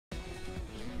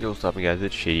Yo, what's up guys,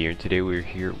 it's Shady here, and today we're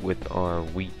here with our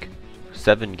week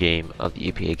 7 game of the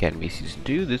APA Academy Season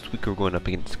 2. This week we're going up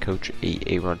against Coach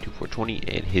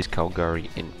Aaron2420 and his Calgary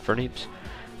Infernapes.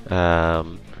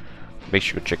 Make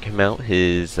sure to check him out,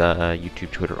 his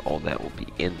YouTube, Twitter, all that will be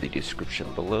in the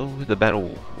description below. The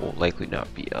battle will likely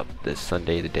not be up this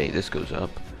Sunday, the day this goes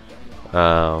up,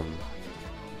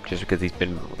 just because he's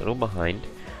been a little behind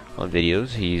on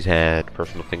videos. He's had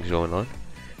personal things going on.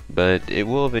 But it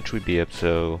will eventually be up,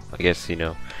 so I guess, you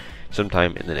know,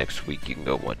 sometime in the next week you can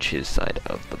go watch his side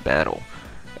of the battle.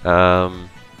 Yeah,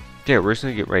 we're just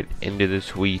going to get right into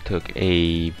this. We took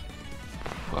a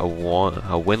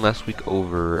win last week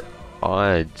over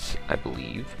odds, I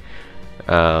believe.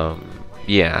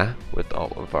 Yeah, with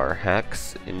all of our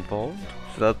hacks involved.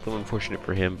 So that's unfortunate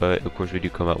for him, but of course we do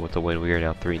come out with a win. We are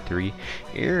now 3-3.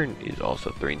 Aaron is also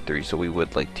 3-3, so we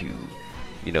would like to,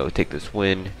 you know, take this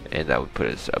win, and that would put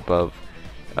us above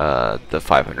the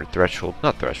 500 threshold.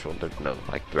 Not threshold, there's no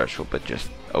like threshold, but just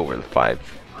over the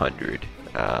 500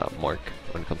 mark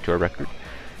when it comes to our record.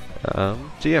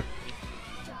 So yeah,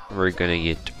 we're gonna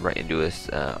get right into this.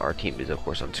 Our team is of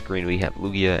course on screen. We have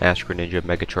Lugia, Ash Greninja,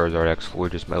 Mega Charizard,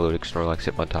 X-Florges, Milotic, Snorlax,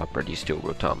 Hip on top, Reggie Steel,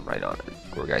 Rotom right on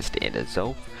it. Guy stand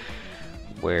itself.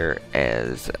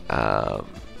 Whereas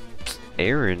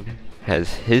Aaron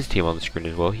has his team on the screen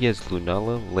as well. He has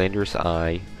Lunala, Landorus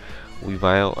Eye,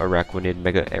 Weavile, Araquanid,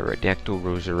 Mega Aerodactyl,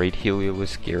 Roserade,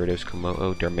 Heliolisk, Gyarados,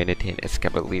 Kommo-OH, Darmanitan,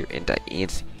 Escavalier, and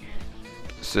Diancie.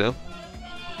 So,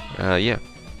 yeah.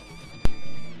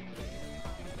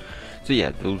 So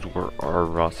yeah, those were our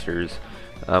rosters.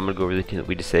 I'm gonna go over the team that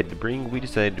we decided to bring. We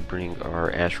decided to bring our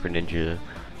Ash Greninja,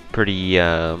 pretty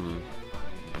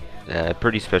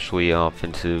specially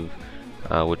offensive.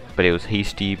 But it was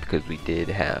hasty because we did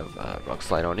have Rock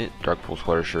Slide on it, Dark Pulse,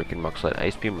 Water Shuriken, Rock Slide,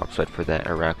 Ice Beam, Rock Slide for that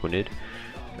Araquanid.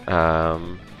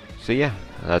 So yeah,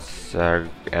 that's our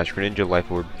Ash Greninja Life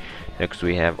Orb. Next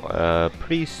we have a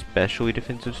pretty specially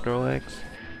defensive Snorlax.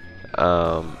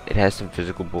 It has some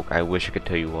physical bulk. I wish I could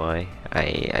tell you why.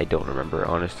 I don't remember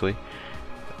honestly.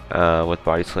 With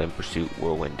Body Slam, Pursuit,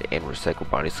 Whirlwind, and Recycle.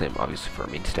 Body Slam obviously for our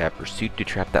main stat. Pursuit to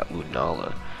trap that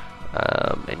Lunala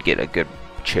and get a good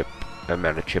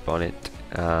amount of chip on it.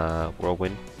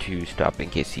 Whirlwind to stop in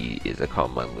case he is a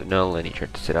calm on Lunala and he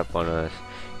tries to sit up on us.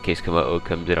 In case Kommo-OH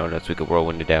comes in on us, we could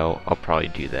Whirlwind it out. I'll probably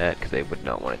do that because I would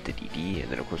not want it to DD.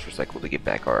 And then of course Recycle to get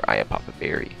back our Papa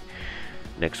Berry.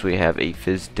 Next we have a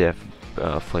Fizz Def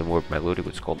Flame Orb Milotic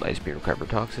with Scald, Ice Beam, Recover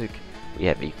Toxic. We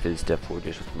have a Fizz Def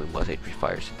Fortress with Moonblast, HP,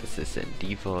 Fire Synthesis, and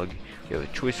Defog. We have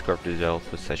a Choice Scarf to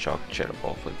Zelf with Psyshock, Shadow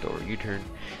Ball, Flamethrower, U-Turn.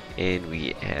 And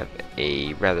we have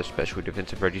a rather special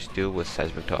defensive Registeel with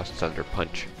Seismic Toss, Thunder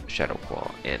Punch, Shadow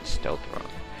Claw, and Stealth Rock.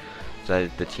 So that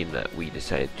is the team that we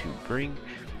decided to bring.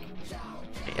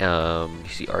 You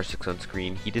see R6 on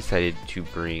screen. He decided to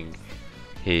bring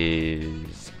his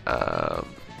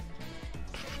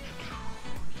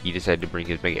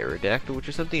Mega Aerodactyl, which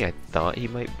is something I thought he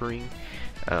might bring.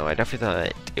 I definitely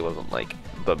thought it wasn't like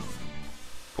the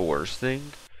worst thing,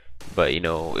 but you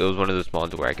know, it was one of those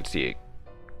mons where I could see it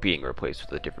being replaced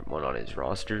with a different one on his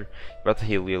roster. About the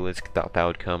Heliolisk, thought that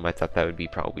would come. I thought that would be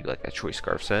probably like a Choice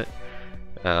Scarf set.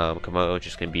 Kommo-OH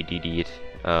just gonna be DD'd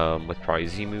with probably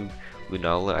Z-Move.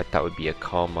 Lunala I thought would be a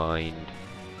Calm Mind,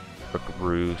 Rook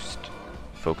Roost,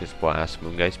 Focus Blast,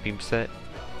 Moongeist Beam set.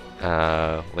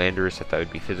 Landorus I thought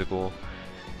would be physically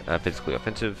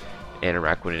offensive, and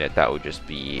Araquanid I thought would just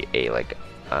be a like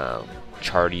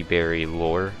Chardy Berry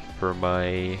lore for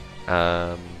my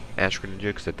Ash Greninja,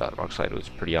 because I thought Rock Slide was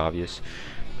pretty obvious,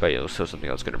 but it was still something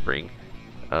I was gonna bring.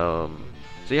 So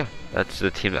yeah, that's the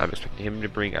team that I'm expecting him to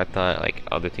bring. I thought like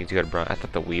other things he got brought. I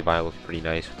thought the Weavile was pretty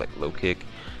nice with like low kick.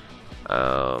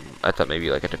 I thought maybe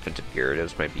like a defensive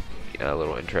Gyarados might be a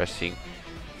little interesting.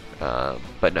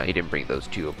 But no, he didn't bring those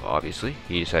two up, obviously.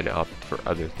 He decided to opt for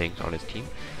other things on his team.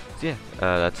 So yeah,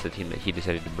 that's the team that he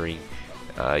decided to bring.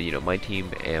 You know, my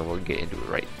team, and we'll get into it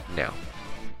right now.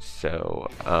 So,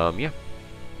 yeah.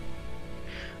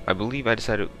 I believe I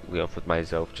decided to lead off with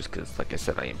myself just because, like I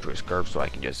said, I am Choice Scarf, so I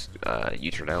can just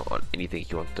U-turn out on anything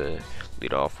he wants to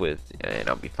lead off with, and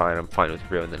I'll be fine. I'm fine with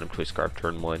Real, and then I'm Choice Scarf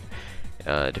turn 1,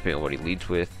 depending on what he leads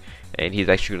with. And he's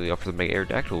actually really off for the Mega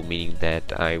Aerodactyl, meaning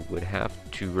that I would have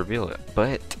to reveal it.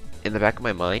 But in the back of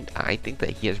my mind, I think that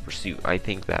he has Pursuit. I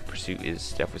think that Pursuit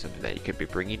is definitely something that he could be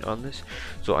bringing on this.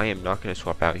 So I am not going to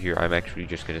swap out here. I'm actually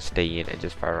just going to stay in and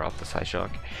just fire off the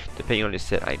Psyshock. Depending on his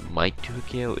set, I might do a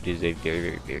KO. It is a very,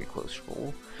 very, very close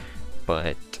roll.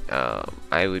 But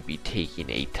I would be taking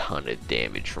a ton of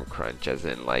damage from Crunch, as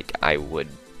in, like, I would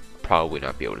probably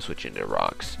not be able to switch into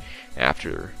rocks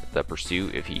after the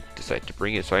pursuit if he decides to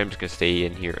bring it. So I'm just going to stay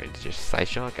in here and just side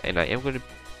shock, and I am going to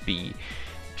be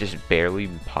just barely,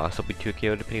 possibly 2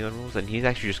 KO depending on rules, and he's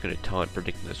actually just going to taunt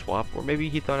predicting the swap, or maybe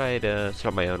he thought I'd set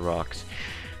up my own rocks.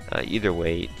 Either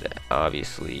way,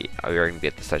 obviously, we are going to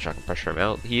get the side shock and pressure him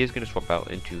out. He is going to swap out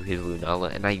into his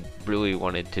Lunala, and I really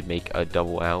wanted to make a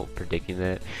double out predicting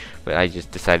that, but I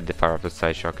just decided to fire off the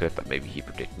side shock because I thought maybe he'd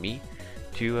predict me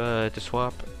to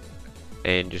swap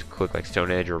and just click like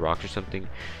Stone Edge or Rocks or something.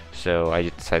 So I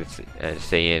just decided to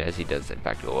stay in, as he does in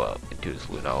fact go up into his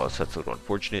Lunala, so that's a little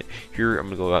unfortunate. Here I'm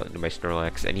going to go out into my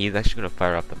Snorlax, and he's actually going to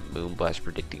fire off the Moonblast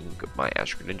predicting my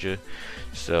Astro Ninja.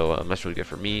 So that's really good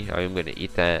for me. I am going to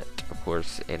eat that, of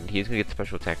course, and he's going to get the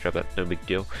special attack drop. That's no big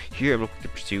deal. Here I'm going to click the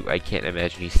Pursuit. I can't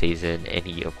imagine he stays in, and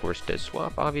he of course does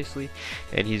swap, obviously,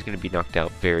 and he's going to be knocked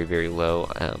out very, very low.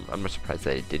 I'm not surprised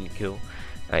that it didn't kill.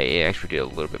 I actually did a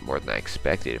little bit more than I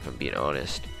expected, if I'm being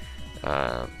honest.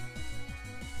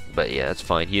 But yeah, that's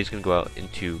fine. He is going to go out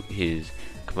into his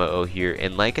Kommo-OH here,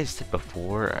 and like I said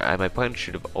before, my plan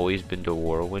should have always been to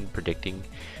Whirlwind predicting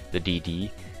the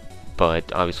DD,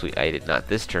 but obviously I did not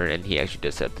this turn, and he actually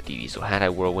does set up the DD. So had I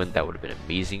Whirlwind, that would have been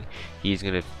amazing. He's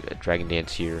going to Dragon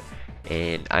Dance here,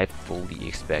 and I fully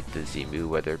expect the Z move,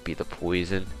 whether it be the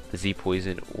Z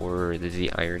Poison, or the Z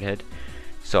Iron Head.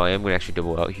 So I am going to actually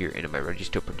double out here into my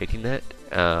Registeel predicting that.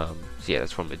 So yeah,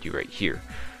 that's what I'm going to do right here.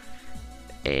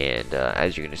 And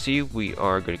as you're going to see, we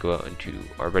are going to go out into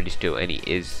our Registeel, and he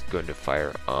is going to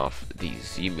fire off the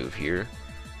Z move here.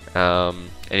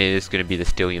 And it is going to be the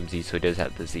Stellium Z, so it does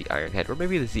have the Z Iron Head, or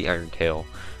maybe the Z Iron Tail,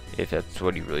 if that's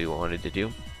what he really wanted to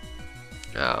do.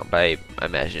 But I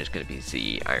imagine it's going to be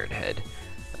Z Iron Head.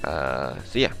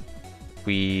 So yeah,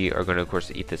 we are going to, of course,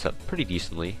 eat this up pretty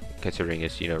decently, considering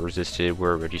it's, you know, resisted,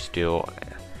 we're Registeel,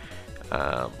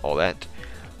 all that.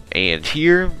 And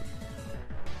here,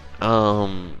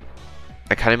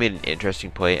 I kind of made an interesting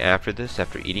play after this,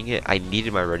 after eating it. I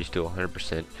needed my Registeel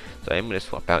 100%, so I am going to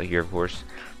swap out here, of course.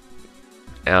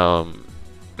 I'm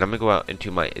going to go out into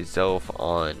my Zelf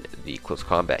on the close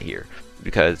combat here,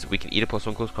 because we can eat a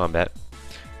 +1 close combat,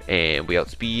 and we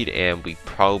outspeed, and we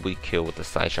probably kill with the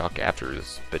Side Shock after the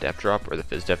Spidef drop, or the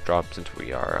Fizdef drop, since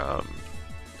we are,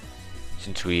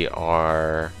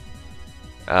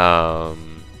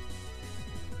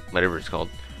 whatever it's called.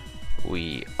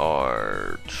 We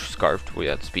are Scarfed, we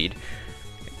outspeed,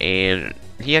 and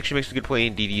he actually makes a good play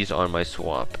in DDs on my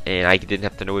swap, and I didn't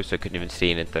have Thunderwave, so I couldn't even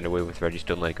stay in a Thunderwave with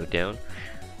Registeel and let it go down.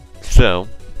 So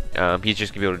he's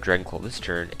just gonna be able to Dragon Claw this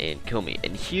turn and kill me.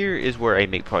 And here is where I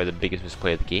make probably the biggest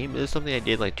misplay of the game. This is something I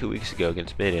did like 2 weeks ago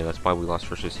against Mid, and that's why we lost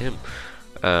versus him.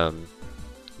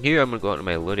 Here I'm gonna go out to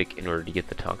my Lodic in order to get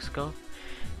the Toxic off.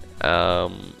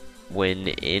 When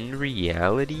in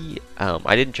reality,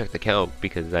 I didn't check the count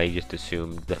because I just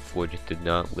assumed that Floyd just did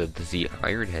not live the Z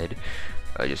Iron Head,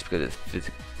 just because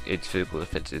its physical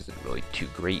defense isn't really too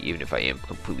great, even if I am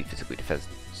completely physically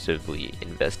defensively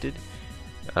invested.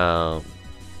 And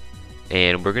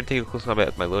we're going to take a close combat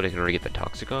with my Lodic in order to get the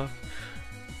Toxic off,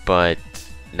 but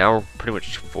now we're pretty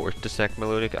much forced to sack my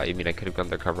Lodic. I mean, I could have gone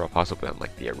the cover off possibly on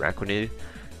like the Araquanid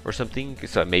or something,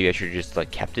 so maybe I should have just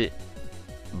like kept it,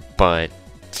 but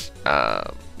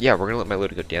yeah, we're gonna let my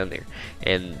Lodic go down there,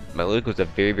 and my Lodic was a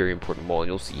very, very important wall, and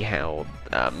you'll see how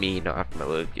me not after my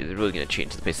Lodic is really gonna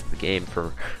change the pace of the game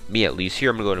for me, at least.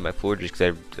 Here I'm gonna go to my floor just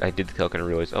because I did the calc and I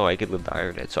realized, oh, I could live the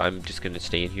Iron Head, so I'm just gonna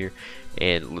stay in here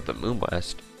and live the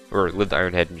Moonblast, or live the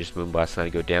Iron Head and just Moonblast and let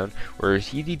it go down. Whereas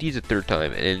he DDs a third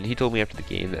time, and he told me after the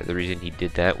game that the reason he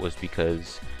did that was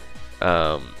because he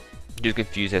was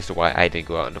confused as to why I didn't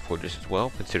go out into floor just as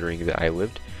well, considering that I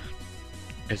lived.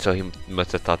 And so he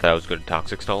must have thought that I was going to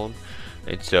Toxic Stall him.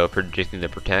 And so, predicting the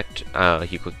Protect,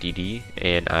 he clicked DD,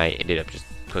 and I ended up just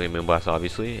clicking Moonblast,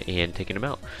 obviously, and taking him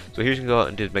out. So here's going to go out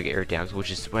and do his Mega Aerodactyl,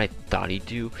 which is what I thought he'd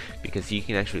do, because he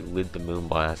can actually live the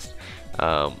Moonblast,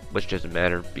 which doesn't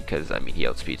matter, because, I mean, he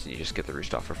outspeeds, and you just get the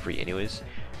Roost off for free anyways.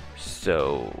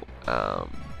 So,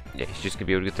 yeah, he's just going to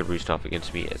be able to get the Roost off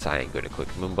against me, as I am going to click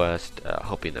Moonblast,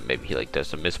 hoping that maybe he like does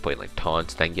some misplay, like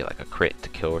taunts, then get like a crit to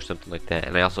kill or something like that.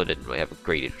 And I also didn't really have a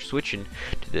great switch in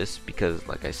to this, because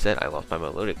like I said, I lost my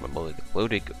Melodic. My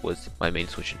Melodic was my main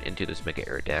switch into this Mega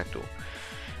Aerodactyl.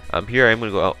 Here I'm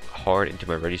going to go out hard into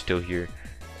my Registeel here,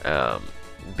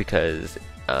 because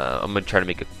I'm going to try to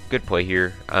make a good play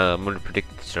here. I'm going to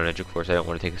predict Stone Edge, of course. I don't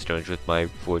want to take a Stone Edge with my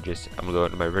Forges. I'm going to go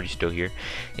into my Registeel here.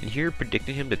 And here,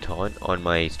 predicting him to taunt on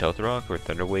my Stealth Rock or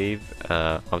Thunder Wave.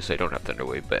 Obviously, I don't have Thunder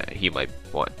Wave, but he might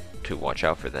want to watch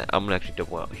out for that. I'm going to actually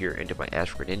double out here into my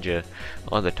Ash Greninja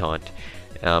on the taunt.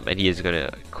 And he is going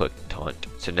to click taunt.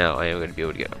 So now I am going to be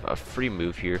able to get a free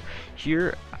move here.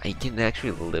 Here, I can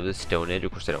actually live a Stone Edge.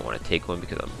 Of course, I don't want to take one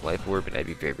because I'm Life Orb and I'd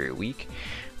be very, very weak.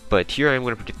 But here I'm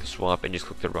going to predict the swap and just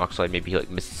click the Rock Slide. Maybe he like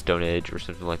misses Stone Edge or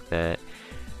something like that.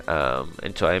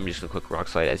 And so I'm just going to click Rock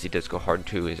Slide as he does go hard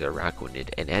into his Araquanid.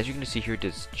 And as you can see here, it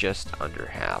does just under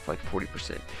half, like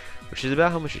 40%. Which is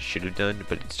about how much it should have done,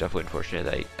 but it's definitely unfortunate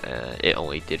that it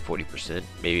only did 40%.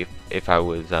 Maybe if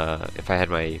I had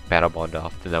my Battle Bond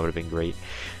off, then that would have been great.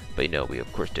 But you know, we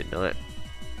of course did not.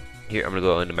 Here, I'm going to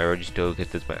go into my Registeel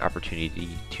because this is my opportunity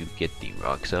to get the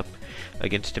rocks up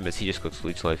against him as he just clicks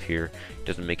Leech Life here.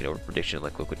 Doesn't make an over prediction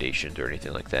like Liquidations or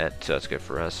anything like that, so that's good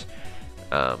for us.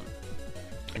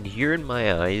 And here in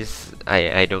my eyes,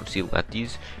 I don't see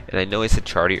lefties, and I know I said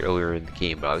Chardy earlier in the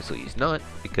game, but obviously he's not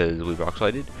because we Rock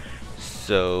Slided.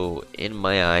 So in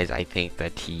my eyes, I think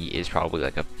that he is probably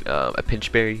like a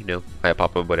Pinch Berry, you know,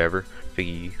 Papa, whatever,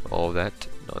 Figgy, all of that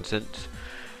nonsense.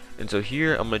 And so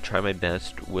here I'm going to try my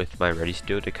best with my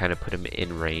Registeel to kind of put him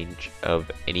in range of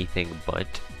anything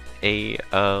but a,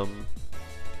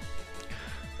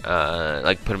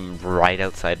 like put him right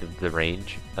outside of the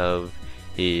range of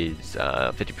his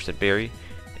 50% berry.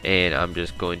 And I'm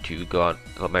just going to go out,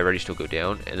 let my Registeel go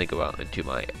down, and then go out into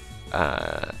my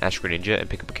Ash Greninja and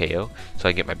pick up a KO so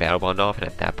I can get my Battle Bond off, and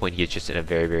at that point he is just in a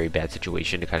very, very bad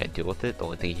situation to kind of deal with it. The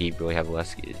only thing he really has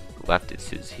left is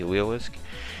his Heliolisk.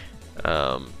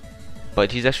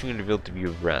 But he's actually going to be able to be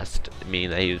rest,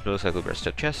 meaning that he was most likely rest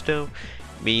up Chesto,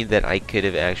 meaning that I could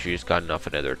have actually just gotten off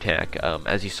another attack.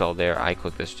 As you saw there, I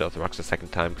clicked the Stealth Rocks the second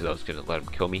time because I was going to let him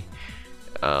kill me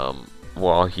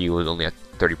while he was only at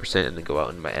 30% and then go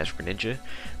out in my Ash Greninja.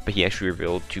 But he actually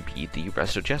revealed to be the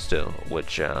rest of Chesto,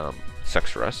 which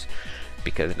sucks for us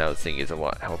because now this thing is a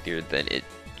lot healthier than it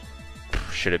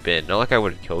should have been. Not like I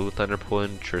would have killed with Thunder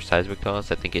Punch or Seismic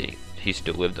Toss. I think he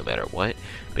still lived no matter what.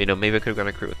 But you know, maybe I could have gone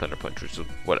a crit with Thunder Punch, which is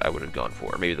what I would have gone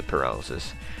for. Maybe the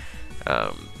Paralysis.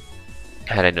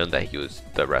 Had I known that he was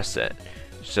the rest set.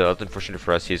 So that's unfortunate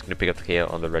for us. He's going to pick up the KO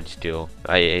on the Registeel.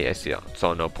 I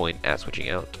saw no point at switching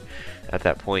out. At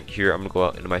that point here, I'm going to go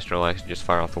out into my Snorlax and just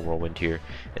fire off the Whirlwind here.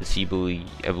 And see,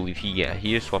 I believe he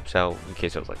just swaps out, in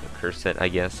case it was like a curse set, I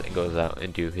guess, and goes out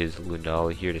into his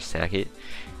Lunala here to sack it.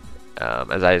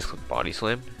 As I just click Body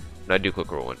Slam. No, I do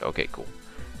click Whirlwind. Okay, cool.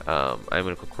 I'm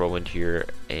going to click Whirlwind here,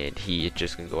 and he is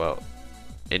just going to go out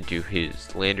into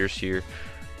his Landers here,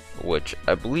 which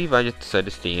I believe I just decided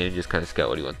to stay in and just kind of scout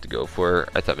what he wants to go for.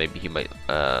 I thought maybe he might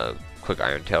click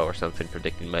Iron Tail or something,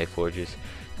 predicting my Forges.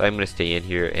 So I'm going to stay in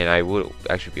here, and I will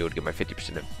actually be able to get my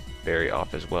 50% of Berry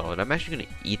off as well. And I'm actually going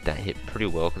to eat that hit pretty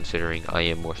well, considering I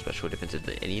am more special defensive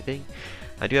than anything.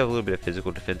 I do have a little bit of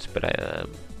physical defense, but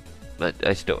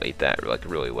I still ate that like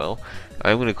really well.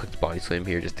 I'm going to click Body Slam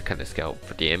here just to kind of scout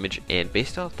for damage, and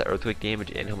based off the Earthquake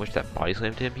damage and how much that Body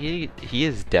Slammed him, he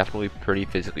is definitely pretty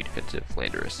physically defensive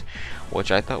Landorus,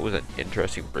 which I thought was an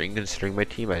interesting bring considering my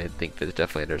team. I didn't think Phys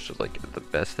Def Landorus was like the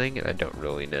best thing, and I don't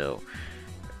really know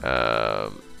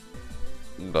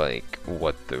like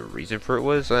what the reason for it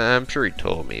was. I'm sure he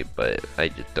told me, but I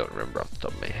just don't remember off the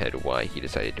top of my head why he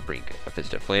decided to bring a Phys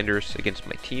Def Landorus against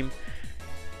my team.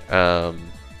 So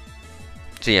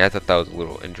yeah, I thought that was a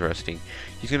little interesting.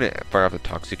 He's going to fire off the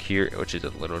Toxic here, which is a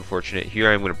little unfortunate.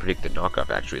 Here I'm going to predict the knockoff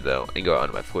actually though, and go out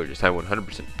on my Forges. I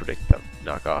 100% predict the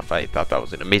knockoff. I thought that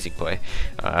was an amazing play.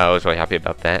 I was really happy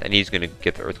about that, and he's going to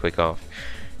get the Earthquake off.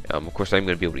 Of course I'm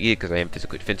going to be able to eat it because I am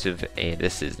physically defensive, and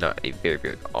this is not a very,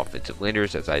 very offensive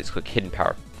Landers, as I just click Hidden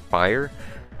Power Fire,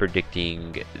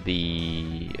 predicting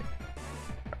the...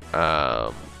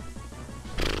 what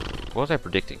was I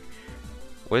predicting?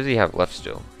 What does he have left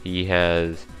still? He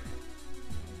has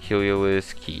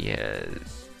Heliolisk, he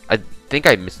has... I think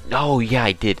I missed... No, yeah,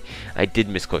 I did. I did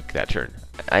misclick that turn.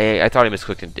 I thought I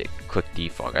misclicked and clicked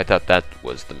Defog. I thought that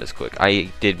was the misclick.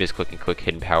 I did misclick and click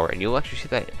Hidden Power, and you'll actually see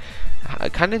that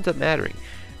it kind of ends up mattering.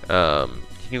 You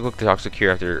can click the Toxic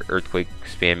here after Earthquake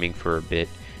spamming for a bit.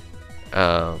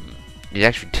 It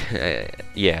actually...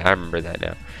 yeah, I remember that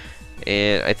now.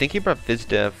 And I think he brought Phys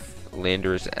Def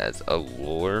Landers as a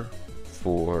lure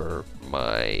for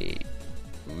my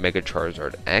Mega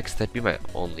Charizard X. That'd be my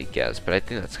only guess, but I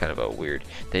think that's kind of a weird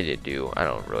thing to do. I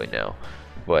don't really know.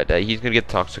 But he's going to get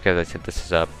Toxic as I set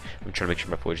this up. I'm trying to make sure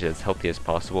my Forge is as healthy as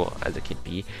possible as it can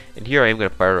be. And here I am going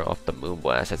to fire off the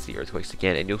Moonblast. That's the Earthquakes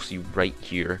again. And you'll see right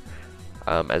here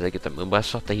as I get the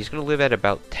Moonblast off, that he's going to live at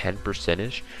about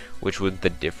 10%ish, which was the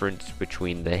difference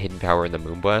between the Hidden Power and the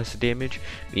Moonblast damage,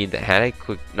 meaning that had I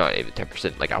clicked, not even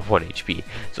 10%, like at 1 HP,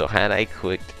 so had I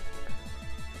clicked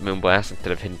Moonblast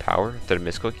instead of Hidden Power, instead of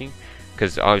misclicking,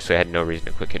 because obviously I had no reason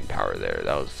to click Hidden Power there,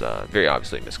 that was very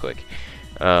obviously a misclick.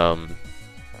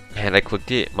 Had I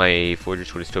clicked it, my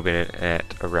Fortress would have still been at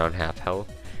around half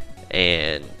health,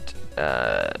 and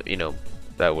you know,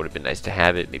 that would have been nice to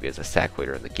have it, maybe as a sack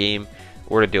later in the game,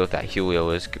 or to deal with that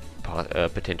Heliolisk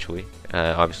potentially.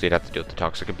 Obviously, I'd have to deal with the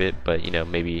Toxic a bit, but you know,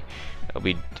 maybe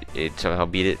it somehow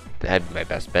beat it. That'd be my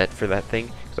best bet for that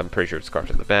thing, because I'm pretty sure it's Scarfed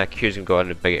in the back. Here's gonna go out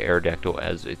into Mega Aerodactyl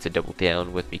as it's a double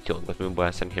down with me killing with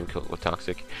Moonblast and him killing with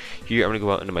Toxic. Here, I'm gonna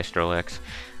go out into my Snorlax.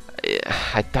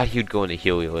 I thought he would go into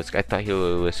Heliolisk. I thought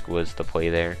Heliolisk was the play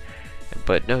there,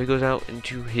 but no, he goes out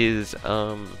into his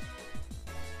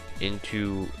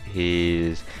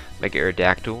Mega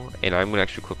Aerodactyl, and I'm gonna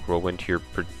actually click Whirlwind here,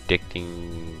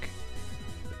 predicting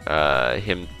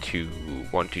him to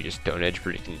want to just Stone Edge,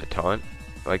 predicting the taunt,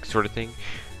 like sort of thing.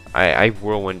 I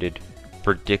Whirlwinded,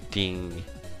 predicting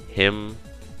him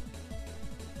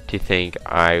to think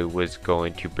I was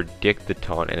going to predict the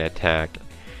taunt and attack,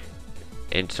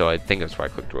 and so I think that's why I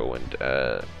clicked Whirlwind.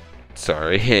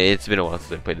 Sorry, it's been a while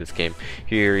since I played this game.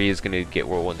 Here he is going to get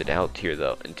Whirlwinded out here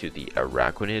though into the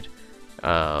Araquanid.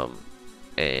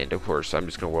 And of course I'm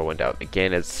just going to Whirlwind out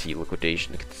again as he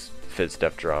Liquidation gets Fizz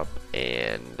Step Drop,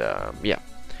 and yeah.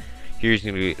 Here he's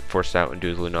going to get forced out and do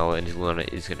his Lunala, and his Lunala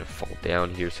is going to fall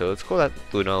down here. So let's call that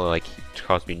Lunala like he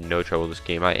caused me no trouble this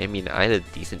game. I mean, I had a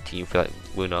decent team for that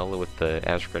Lunala with the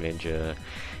Astro Ninja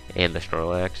and the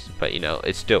Snorlax, but you know,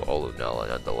 it's still all Lunala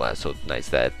nonetheless, so it's nice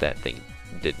that that thing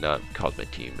did not cause my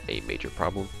team a major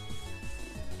problem.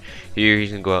 Here he's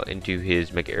going to go out into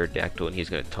his Mega Aerodactyl, and he's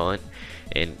going to taunt,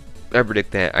 and I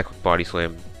predict that I click Body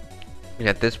Slam. And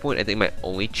at this point, I think my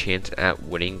only chance at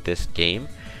winning this game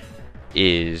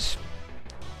is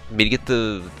me to get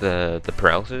the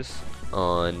paralysis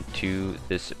onto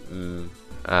this me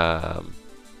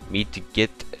to get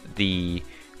the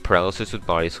paralysis with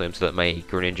Body Slam so that my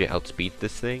Greninja outspeeds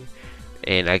this thing,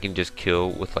 and I can just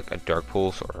kill with like a Dark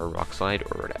Pulse or a Rock Slide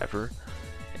or whatever,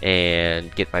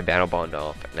 and get my Battle Bond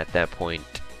off. And at that point,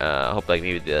 I hope like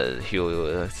maybe the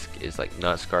Heliolisk is like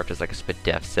not Scarfed as like a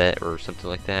Spadef set or something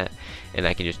like that, and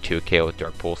I can just 2 KO with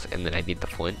Dark Pulse, and then I need the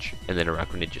flinch, and then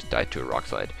Araquanid just died to a Rock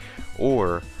Slide.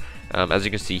 Or as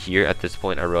you can see here, at this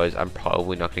point I realize I'm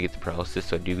probably not going to get the paralysis,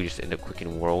 so I do just end up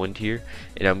clicking Whirlwind here,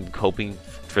 and I'm hoping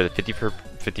for the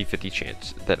 50-50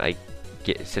 chance that I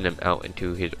send him out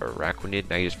into his Araquanid,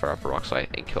 and I just fire off a Rock Slide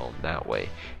and kill him that way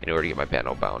in order to get my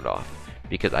Battle Bound off,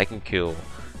 because I can kill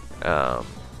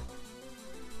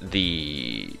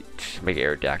the Mega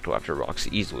Aerodactyl after rocks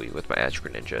easily with my Ash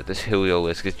Greninja. This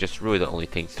Heliolisk is just really the only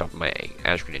thing stopping my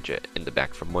Ash Greninja in the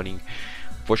back from winning.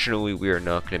 Fortunately, we are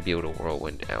not going to be able to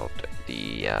Whirlwind out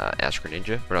the Ash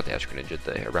Greninja, or not the Ash Greninja,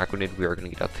 the Araquanid. We are going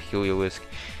to get out the Heliolisk,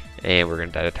 and we're going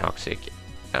to die to Toxic.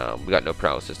 We got no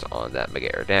paralysis on that Mega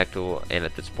Aerodactyl, and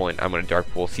at this point, I'm going to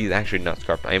Dark Pulse. He's actually not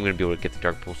Scarfed. I am going to be able to get the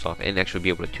Dark Pulse off and actually be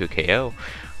able to 2 KO,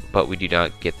 but we do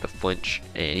not get the flinch,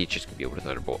 and he's just going to be able to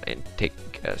Thunderbolt and take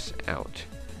us out.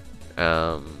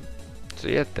 So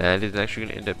yeah, that is actually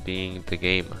going to end up being the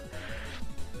game.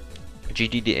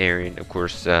 GG to Aaron. Of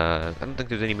course, I don't think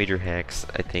there's any major hacks.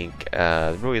 I think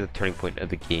really the turning point of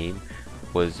the game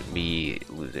was me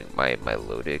losing my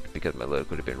Lodic, because my Lodic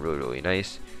would have been really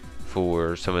nice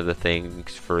for some of the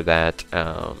things for that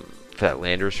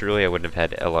Landorus. Really, I wouldn't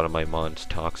have had a lot of my Mons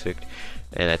Toxic,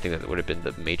 and I think that would have been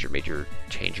the major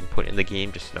changing point in the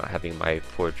game, just not having my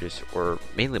Fortress or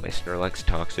mainly my Snorlax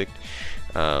Toxic.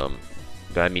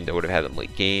 But I mean, that would have had them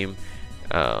late game.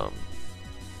 So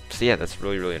yeah, that's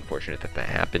really unfortunate that that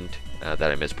happened, that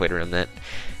I misplayed around that.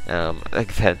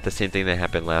 Like that, the same thing that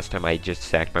happened last time. I just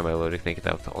sacked my Milotic thinking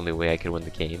that was the only way I could win the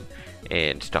game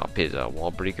and stop his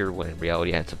Wall Breaker, when in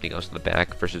reality I had something else in the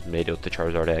back versus mid with the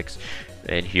Charizard X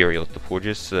and here with the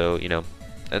Forges. So you know,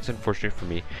 that's unfortunate for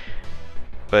me.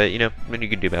 But you know, nothing you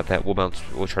can do about that.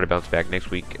 We'll try to bounce back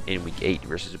next week in week 8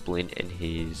 versus Blinn and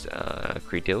his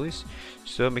Creedillies.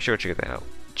 So make sure to check that out.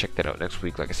 Check that out next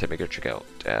week. Like I said, make sure to check out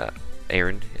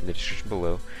Aaron in the description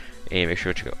below, and make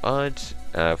sure to check out odds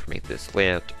for making this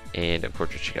layout, and of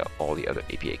course check out all the other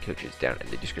APA coaches down in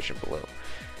the description below.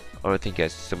 I want to thank you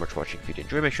guys so much for watching. If you did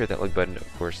enjoy, make sure to hit that like button,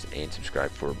 of course, and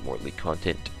subscribe for more League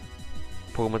content.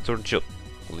 Pokemon Sword and Shield,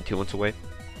 only 2 months away.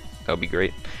 That would be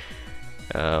great.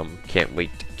 Can't wait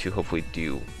to hopefully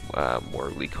do more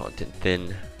League content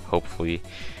then, hopefully.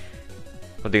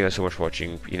 Well, thank you guys so much for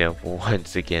watching. You know,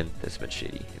 once again, this has been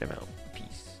Shady, and I'm out.